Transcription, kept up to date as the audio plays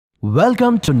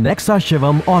Welcome to NEXA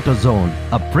Shivam Autozone,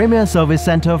 a premier service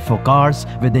center for cars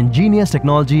with ingenious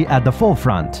technology at the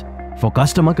forefront. For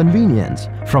customer convenience,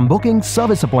 from booking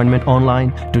service appointment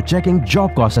online to checking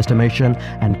job cost estimation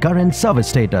and current service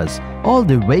status, all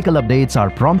the vehicle updates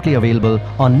are promptly available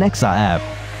on NEXA app.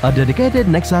 A dedicated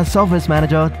NEXA service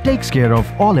manager takes care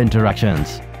of all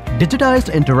interactions.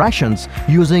 Digitized interactions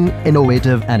using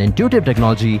innovative and intuitive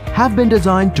technology have been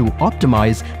designed to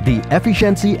optimize the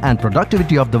efficiency and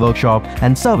productivity of the workshop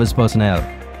and service personnel.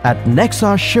 At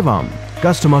NEXA Shivam,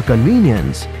 customer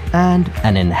convenience and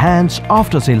an enhanced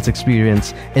after-sales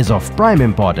experience is of prime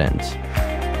importance.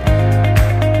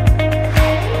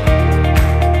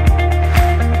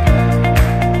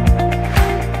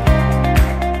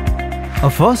 A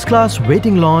first-class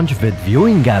waiting lounge with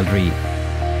viewing gallery.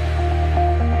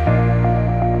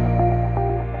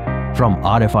 From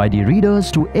RFID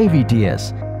readers to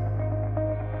AVTS,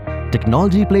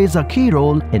 technology plays a key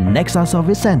role in NEXA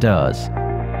service centers.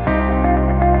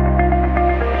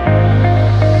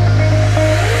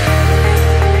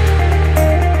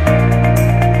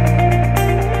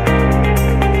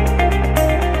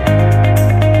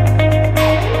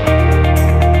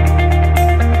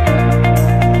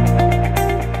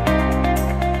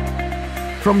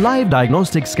 From live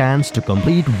diagnostic scans to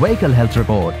complete vehicle health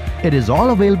report, it is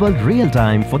all available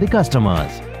real-time for the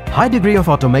customers. High degree of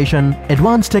automation,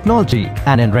 advanced technology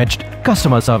and enriched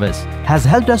customer service has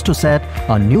helped us to set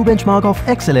a new benchmark of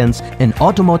excellence in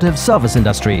automotive service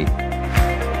industry.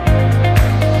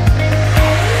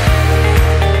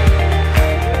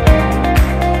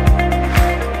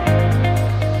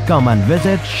 Come and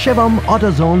visit Shivam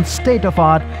Autozone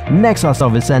state-of-art NEXA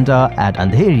Service Center at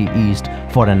Andheri East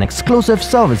for an exclusive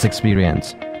service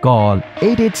experience. Call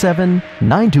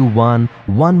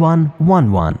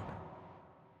 887-921-1111.